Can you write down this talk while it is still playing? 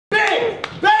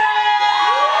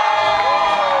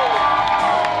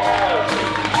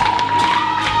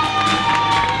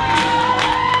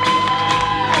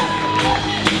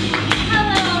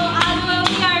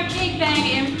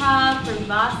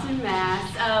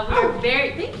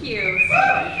Thank you.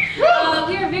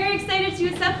 We are very excited to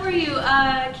accept for you.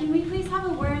 Can we please have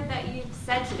a word that you've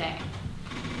said today?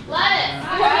 Lettuce.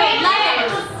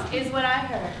 Lettuce is what I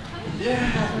heard.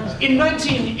 Yeah. In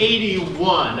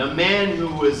 1981, a man who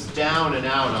was down and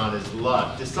out on his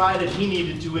luck decided he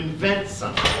needed to invent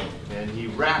something, and he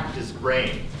racked his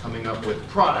brains coming up with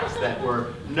products that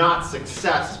were not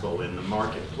successful in the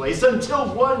marketplace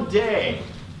until one day.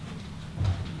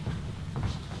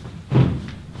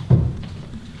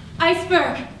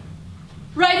 Iceberg!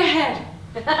 Right ahead!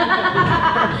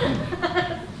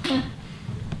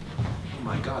 Oh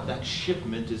my God, that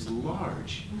shipment is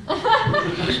large.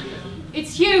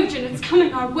 It's huge and it's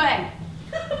coming our way.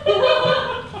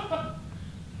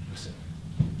 Listen,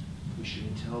 we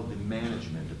shouldn't tell the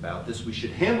management about this. We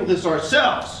should handle this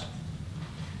ourselves.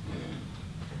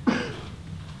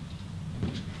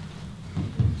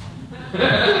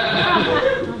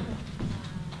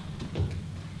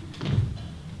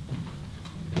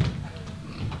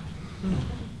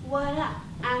 What up?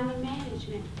 I'm the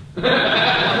management.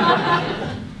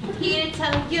 Here to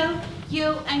tell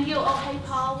you and you. Okay,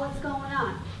 Paul, what's going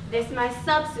on? This is my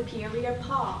sub-superior,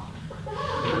 Paul.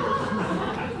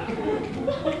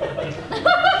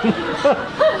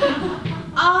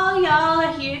 All y'all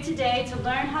are here today to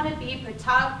learn how to be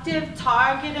productive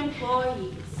target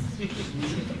employees.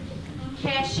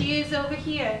 Cashiers over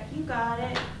here, you got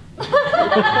it.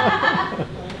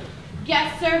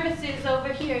 Guest services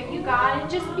over here, you got it,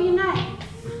 just be nice.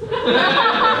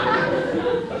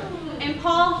 And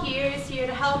Paul here is here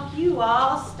to help you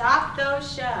all stock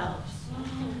those shelves.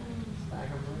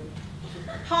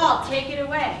 Paul, take it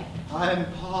away. I'm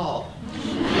Paul.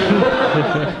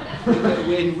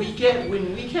 When we get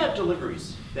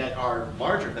deliveries that are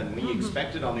larger than we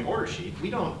expected on the order sheet,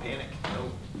 we don't panic.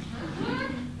 No.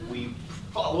 We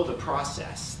follow the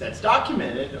process that's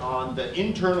documented on the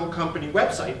internal company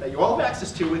website that you all have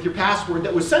access to with your password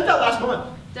that was sent out last month.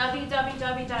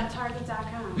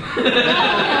 www.target.com.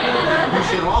 You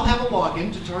should all have a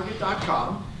login to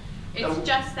target.com. It's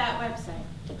just that website.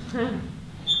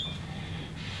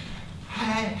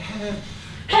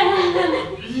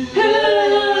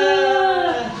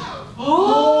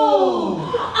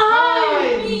 Oh,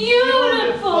 I'm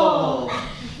beautiful.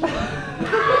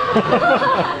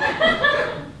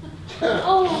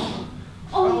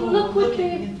 Oh, look what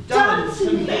they've done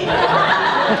to me.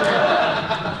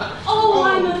 Oh,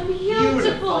 I'm a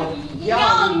beautiful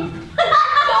young boy.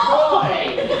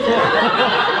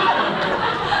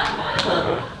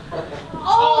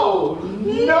 Oh,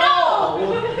 no!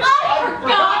 I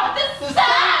forgot the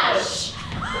sash!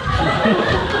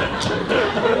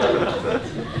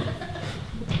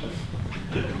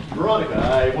 Veronica,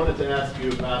 I wanted to ask you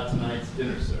about tonight's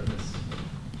dinner service.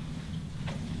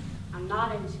 I'm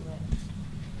not into it.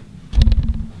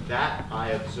 That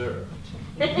I observed.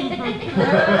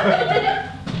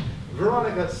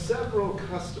 Veronica, several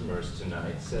customers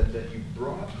tonight said that you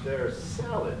brought their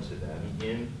salad to them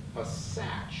in a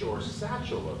satch or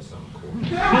satchel of some kind.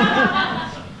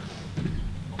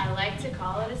 I like to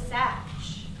call it a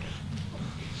satch.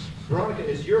 Veronica,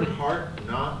 is your heart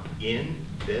not in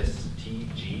this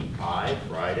TGI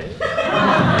Friday?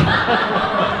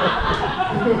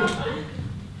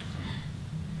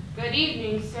 Good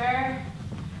evening, sir.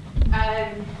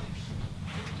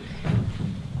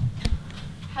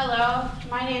 Hello,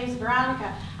 my name's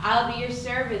Veronica. I'll be your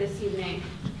server this evening.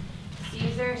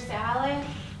 Caesar salad?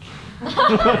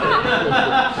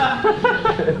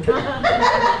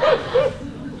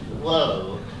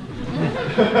 Whoa.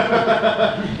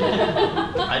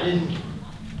 I didn't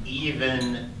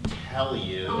even tell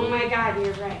you. Oh my God,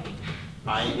 you're right.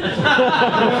 I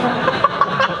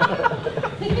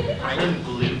am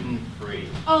gluten-free.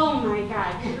 Oh my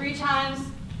God, 3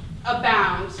 times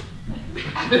abound.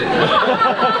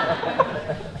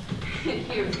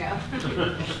 Here we go.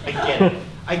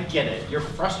 I get it. You're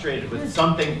frustrated with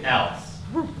something else.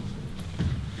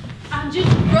 I'm just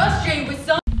frustrated with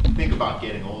something. Think about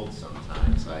getting old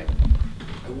sometimes. I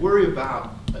worry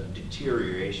about a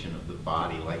deterioration of the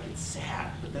body, like it's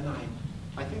sad, but then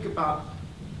I think about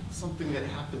something that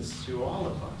happens to all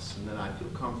of us, and then I feel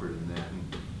comfort in that.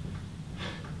 And,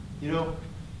 you know,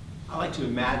 I like to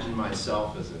imagine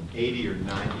myself as an 80 or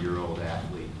 90-year-old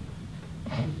athlete.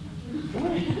 I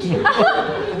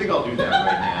think I'll do that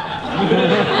right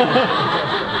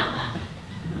now.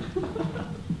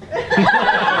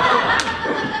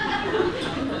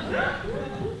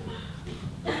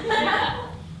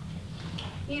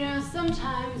 You know,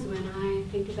 sometimes when I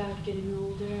think about getting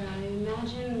older, I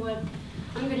imagine what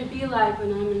I'm going to be like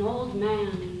when I'm an old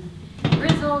man, and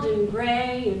grizzled and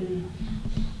gray and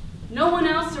no one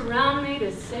else around me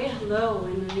to say hello,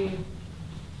 and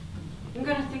I'm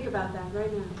gonna think about that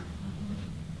right now.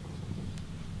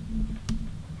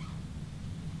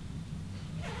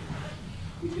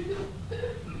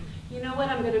 You know what?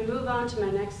 I'm gonna move on to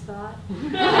my next thought.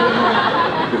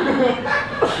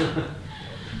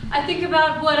 I think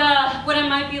about what I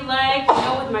might be like, you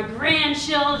know, with my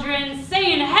grandchildren,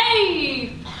 saying,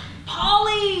 "Hey,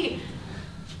 Polly!"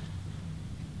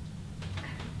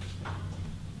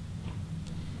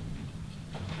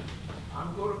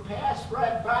 I'm going to pass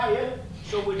right by you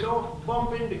so we don't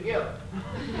bump in together.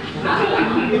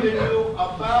 I'm giving you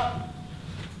about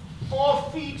 4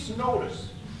 feet's notice.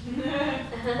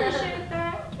 Appreciate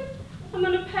that. I'm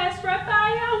gonna pass right by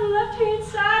you on the left-hand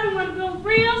side. I'm gonna go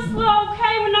real slow,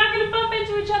 okay? We're not gonna bump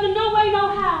into each other, no way, no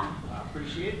how. I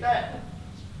appreciate that.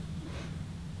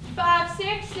 5,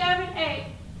 6, 7, 8.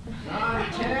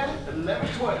 9, 10, 11,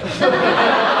 12.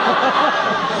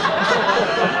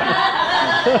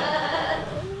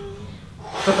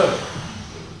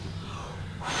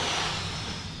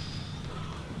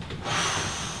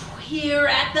 Here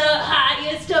at the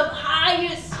highest of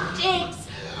highest stakes,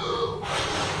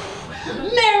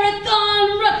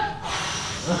 marathon run.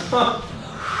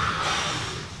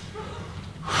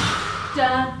 Da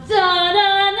da da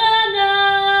da da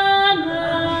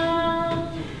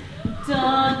da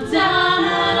da da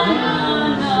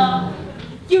da.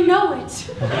 You know it.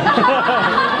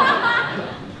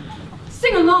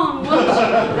 Sing along, won't you?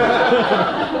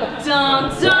 Dun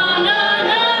dun dun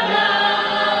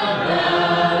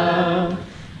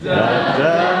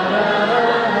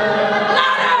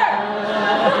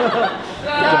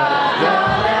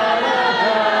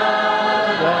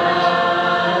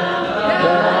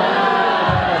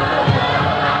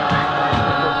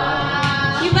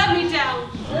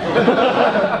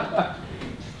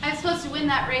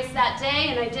that day,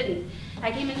 and I didn't.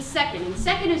 I came in second, and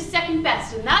second is second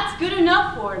best, and that's good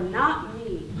enough for not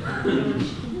me.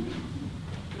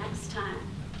 Next time.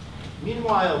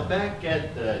 Meanwhile, back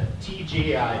at the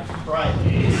TGI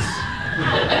Fridays,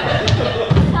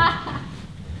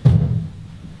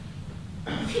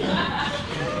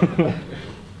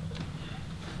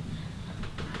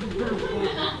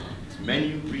 its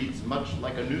menu reads much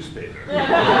like a newspaper.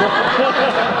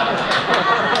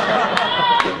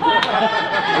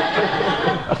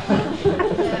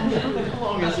 How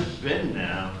long has it been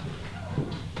now?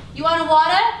 You want a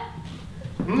water?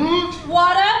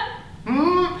 Water?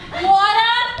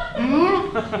 Water?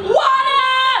 Water!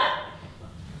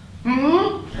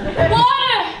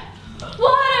 Water!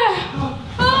 Water!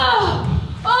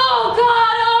 Oh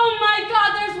God, oh my God,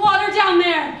 there's water down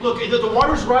there! Look, the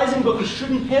water's rising, but we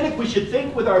shouldn't panic. We should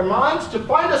think with our minds to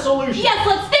find a solution. Yes,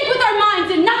 let's think with our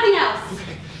minds and nothing else.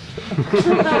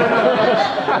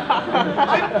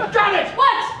 I've got it! What?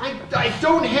 I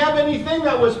don't have anything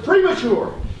that was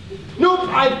premature. Nope,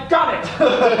 I've got it!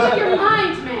 Your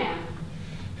mind, man.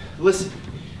 Listen,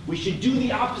 we should do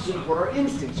the opposite of what our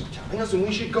instincts are telling us, and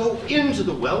we should go into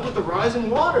the well with the rising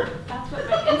water. That's what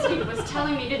my instinct was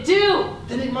telling me to do.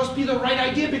 Then it must be the right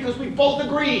idea because we both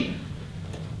agree.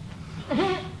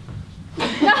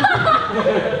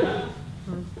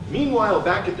 Meanwhile,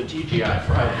 back at the TGI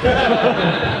Friday.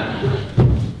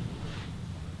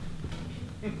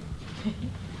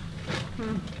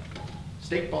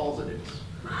 Steak balls it is.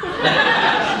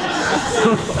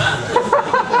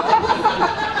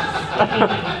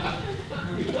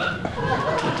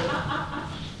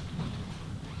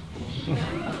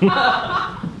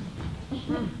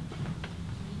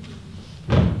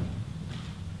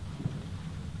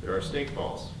 There are steak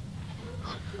balls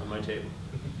on my table.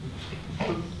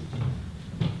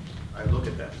 I look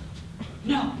at them.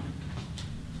 No.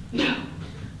 No.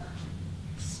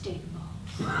 Steak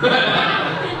balls.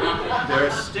 There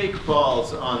are steak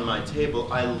balls on my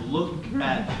table. I look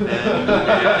at them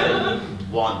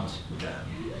and want them.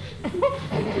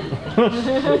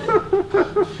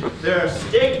 There are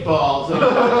steak balls on my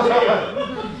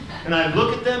table. And I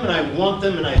look at them and I want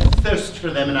them and I thirst for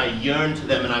them and I yearn to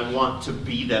them and I want to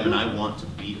be them and I want to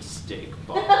be a steak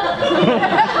ball.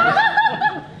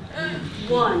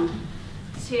 1,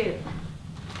 2.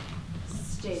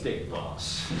 Steak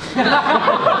balls.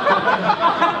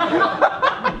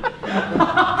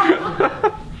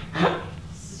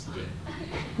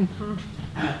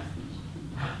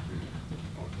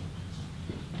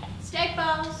 Steak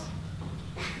balls.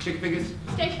 Chick fingers.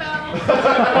 Steak balls.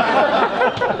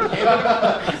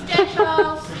 Steak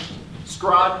balls.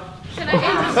 Scrod. Can I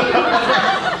interest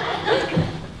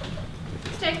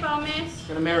you? Steak ball, miss.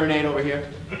 Got a marinade over here.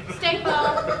 Steak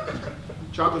ball.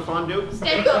 Chocolate fondue.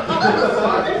 Steak ball. Oh.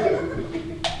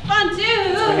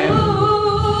 Fondue.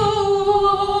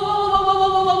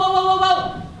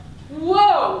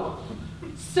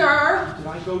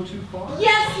 go too far?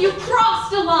 Yes, you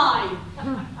crossed a line.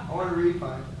 I want a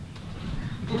refund.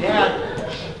 Dad.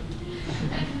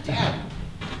 Dad.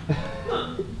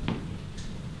 I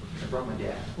brought my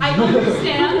dad. I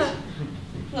understand.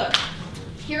 Look,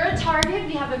 here at Target,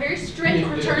 we have a very strict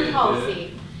return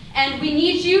policy. And we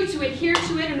need you to adhere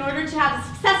to it in order to have a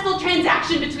successful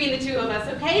transaction between the two of us,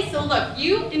 okay? So look,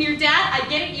 you and your dad, I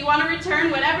get it, you want to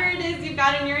return whatever it is you've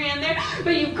got in your hand there,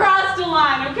 but you crossed a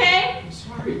line, okay? I'm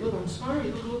sorry, look, I'm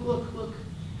sorry. Look,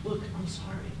 I'm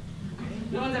sorry, okay?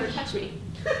 No one's ever touched me.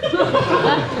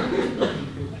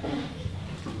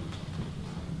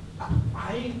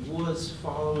 I was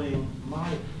following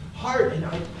my heart, and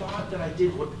I thought that I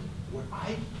did what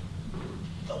I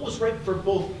thought was right for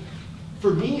both,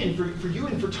 for me and for you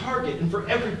and for Target and for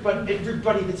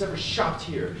everybody that's ever shopped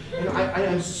here. And I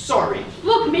am sorry.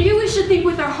 Look, maybe we should think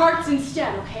with our hearts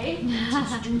instead, okay?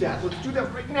 Let's do that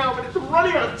right now, but it's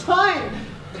running out of time.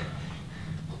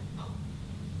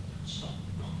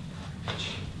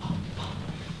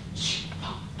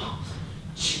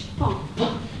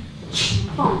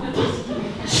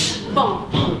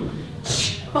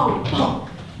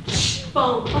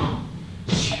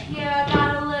 Yeah, I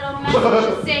got a little message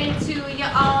to say to you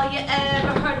all. You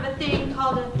ever heard of a thing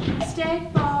called a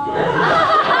steak ball?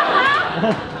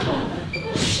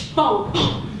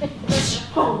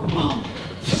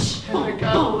 And I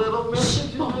got a little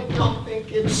message, and I don't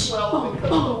think it's well because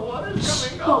the water's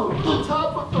coming up from the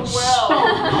top of the well.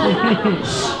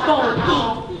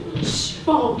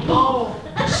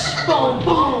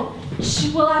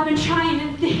 Well, I've been trying to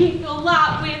think a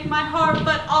lot with my heart,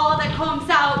 but all that comes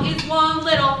out is one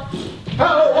little.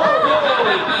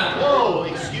 Whoa,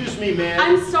 excuse me, ma'am.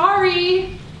 I'm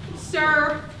sorry,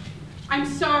 sir. I'm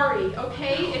sorry,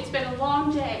 okay? It's been a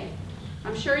long day.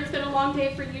 I'm sure it's been a long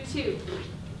day for you, too.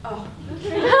 Oh.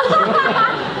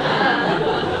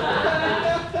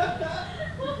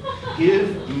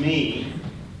 Give me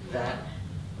that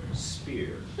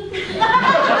spear. Give me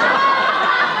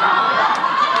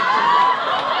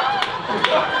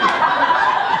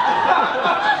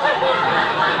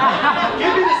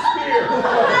the spear!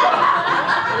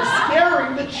 You're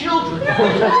scaring the children.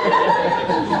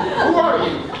 Who are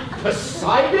you?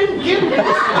 Poseidon? Give me the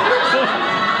spear!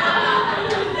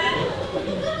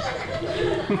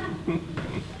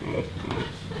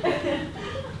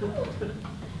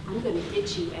 I'm gonna get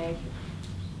you, Egg.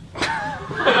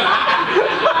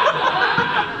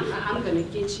 I'm gonna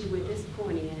get you with this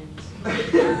pointy end.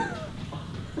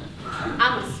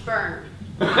 I'm a sperm.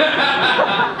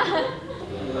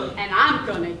 And I'm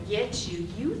gonna get you.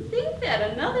 You think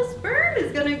that another sperm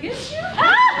is gonna get you?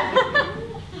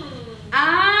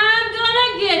 I'm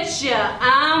gonna get you.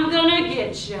 I'm gonna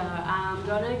get you. I'm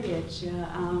gonna get you.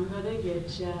 I'm gonna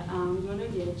get you. I'm gonna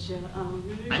get you.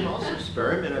 I'm also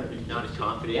sperm, and I'm not as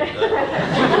confident.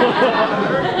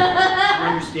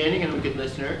 I'm understanding, and I'm a good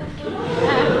listener.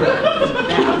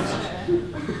 Fast,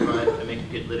 but I make a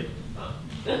good living.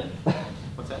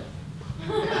 What's that?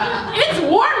 It's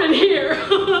warm in here.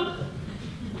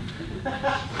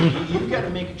 You've got to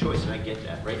make a choice, and I get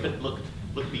that, right? But look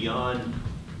beyond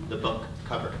the book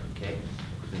cover, okay?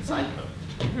 What's inside the book?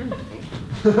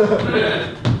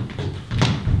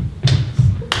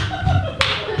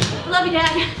 Love you,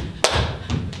 Dad.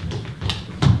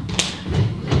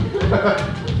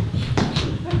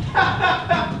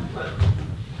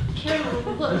 Carol,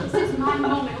 look, this is my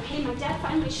moment, okay? My dad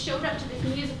finally showed up to this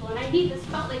musical, and I need the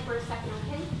spotlight for a second,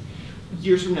 okay?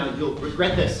 Years from now, you'll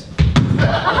regret this.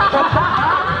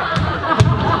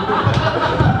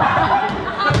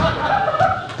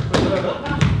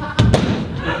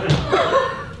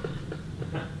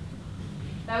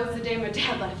 That was the day my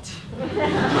dad left.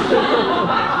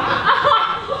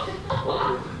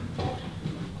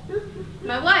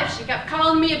 My wife, she kept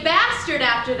calling me a bastard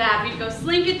after that. We'd go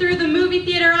slinking through the movie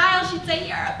theater aisle. She'd say,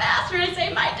 "You're a bastard." I'd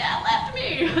say, "My dad left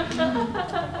me."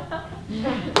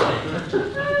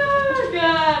 Oh,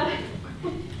 God.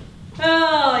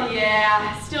 Oh,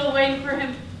 yeah. Still waiting for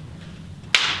him.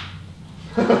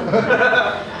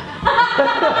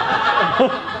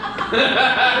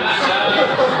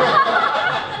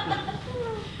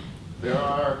 There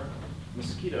are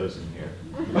mosquitoes in here.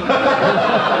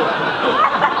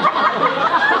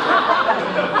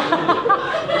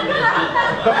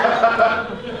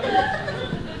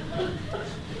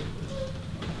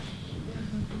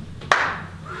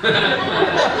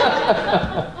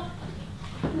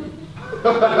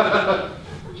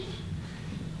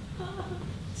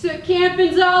 That's what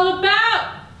camping's all about.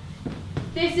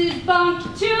 This is bunk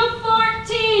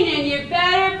 214, and you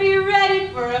better be ready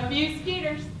for a few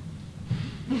skeeters.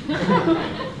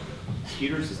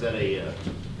 Skeeters, is that a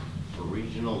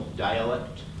regional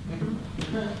dialect?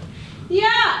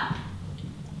 Yeah.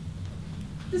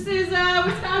 This is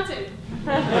Wisconsin.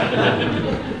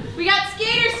 We got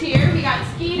skaters here. We got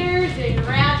skaters and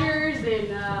Rogers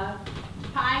and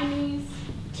Pineys.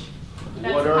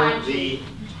 What are the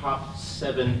top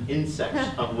 7 insects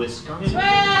of Wisconsin? Well,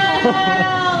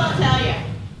 I'll tell you.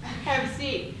 Have a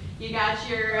seat. You got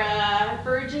your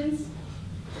virgins.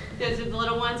 Those are the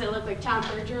little ones that look like Tom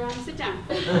Bergeron. Sit down.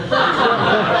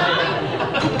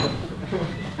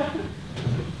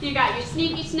 You got your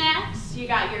sneaky snacks. You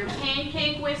got your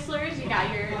pancake whistlers. You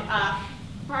got your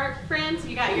park friends.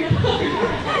 You got your...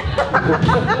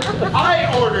 I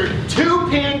ordered 2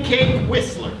 pancake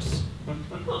whistlers,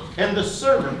 and the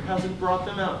server hasn't brought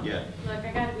them out yet. Look,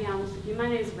 I gotta be honest with you. My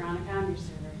name's Veronica. I'm your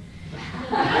server.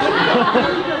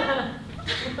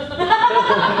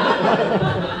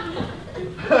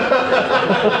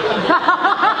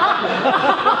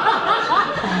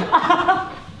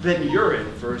 Then you're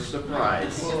in for a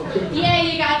surprise. Yeah,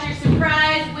 you got your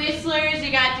surprise whistlers,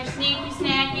 you got your sneaky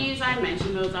snackies. I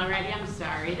mentioned those already, I'm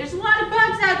sorry. There's a lot of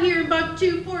bugs out here in bug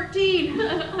 214.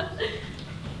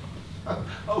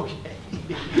 Okay.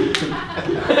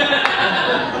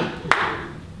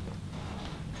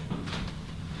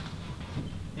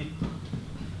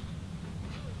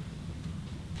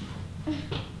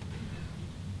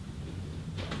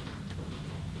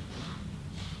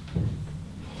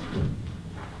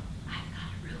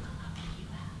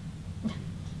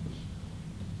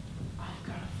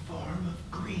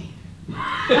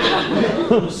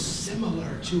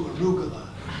 Similar to arugula,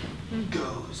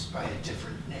 goes by a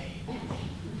different name.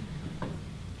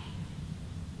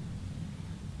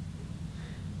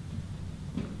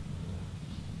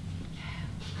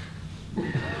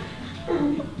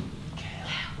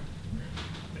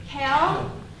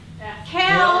 Kale?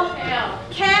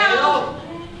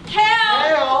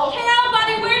 Kale,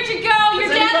 buddy, where'd you go? Your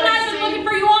dad and I've been looking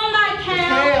for you all night,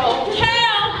 Kale.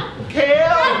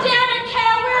 God damn it,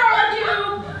 Kale, where are you?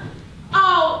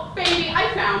 Oh, baby,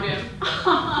 I found him.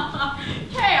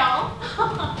 Kale,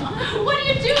 what are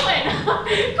you doing?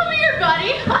 Come here,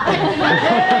 buddy.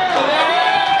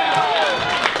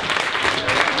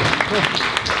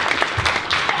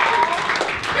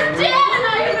 Your dad and I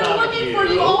have been looking for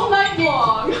you all night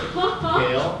long.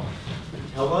 Gail,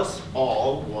 tell us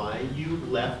all why you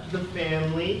left the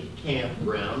family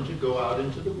campground to go out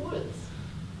into the woods.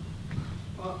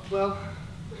 Well,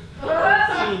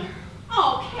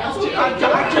 Oh, Kale.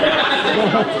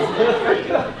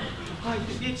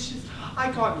 it's just,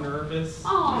 I got nervous. Oh.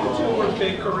 You two were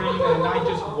bickering and I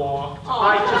just walked.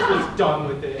 I just was done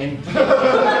with it. And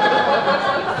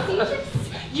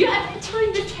You every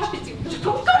time this happens, you just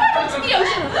go out into the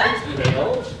ocean.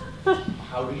 Gail,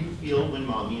 how do you feel when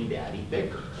mommy and daddy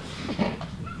bicker?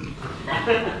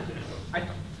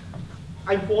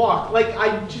 I walk, like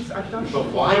I've done But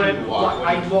why do you walk?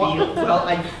 I walk, well,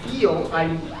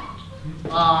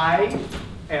 I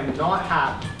am not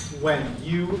happy when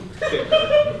you bicker.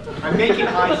 I'm making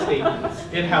eye statements.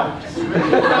 It helps.